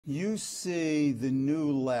You see the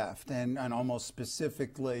new left, and almost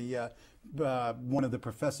specifically one of the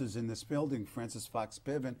professors in this building, Francis Fox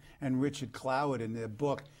Piven and Richard Cloward, in their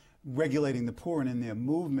book Regulating the Poor and in their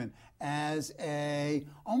movement, as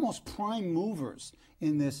almost prime movers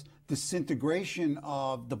in this disintegration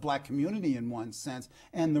of the black community in one sense,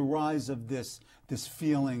 and the rise of this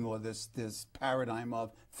feeling or this paradigm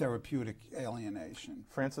of therapeutic alienation.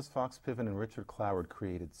 Francis Fox Piven and Richard Cloward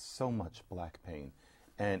created so much black pain.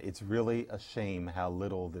 And it's really a shame how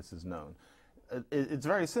little this is known. It's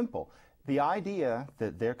very simple. The idea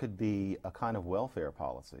that there could be a kind of welfare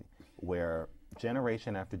policy where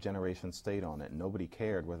generation after generation stayed on it and nobody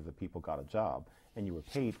cared whether the people got a job and you were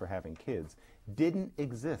paid for having kids didn't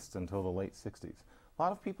exist until the late 60s. A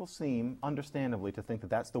lot of people seem, understandably, to think that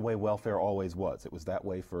that's the way welfare always was. It was that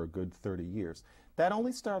way for a good 30 years. That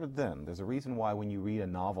only started then. There's a reason why when you read a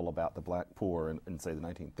novel about the black poor in say, the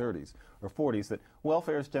 1930s or 40s, that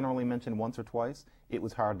welfare is generally mentioned once or twice. It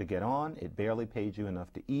was hard to get on, it barely paid you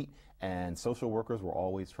enough to eat, and social workers were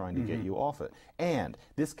always trying to get you off it. And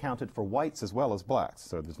this counted for whites as well as blacks.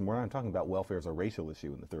 So we're not talking about welfare as a racial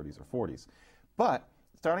issue in the 30s or 40s. But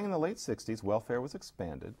starting in the late 60s, welfare was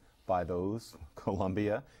expanded by those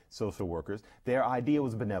Columbia social workers. Their idea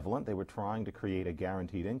was benevolent. They were trying to create a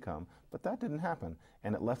guaranteed income, but that didn't happen.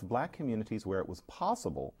 And it left black communities where it was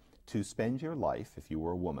possible to spend your life, if you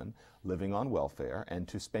were a woman, living on welfare, and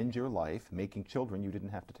to spend your life making children you didn't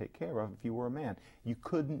have to take care of if you were a man. You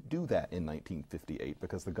couldn't do that in 1958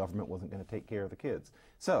 because the government wasn't going to take care of the kids.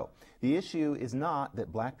 So the issue is not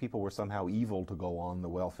that black people were somehow evil to go on the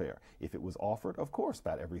welfare. If it was offered, of course,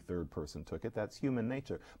 about every third person took it. That's human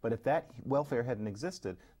nature. But if that welfare hadn't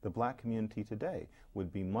existed, the black community today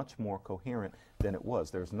would be much more coherent than it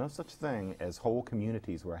was. There's no such thing as whole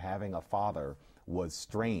communities where having a father was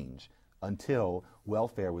strange until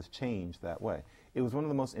welfare was changed that way. It was one of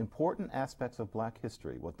the most important aspects of black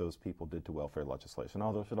history, what those people did to welfare legislation,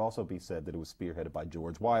 although it should also be said that it was spearheaded by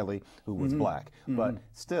George Wiley, who was black. But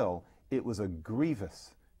still, it was a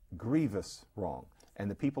grievous, grievous wrong. And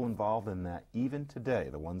the people involved in that, even today,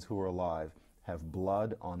 the ones who are alive, have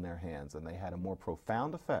blood on their hands, and they had a more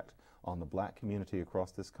profound effect on the black community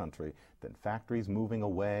across this country than factories moving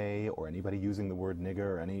away or anybody using the word nigger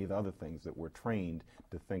or any of the other things that we're trained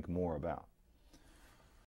to think more about.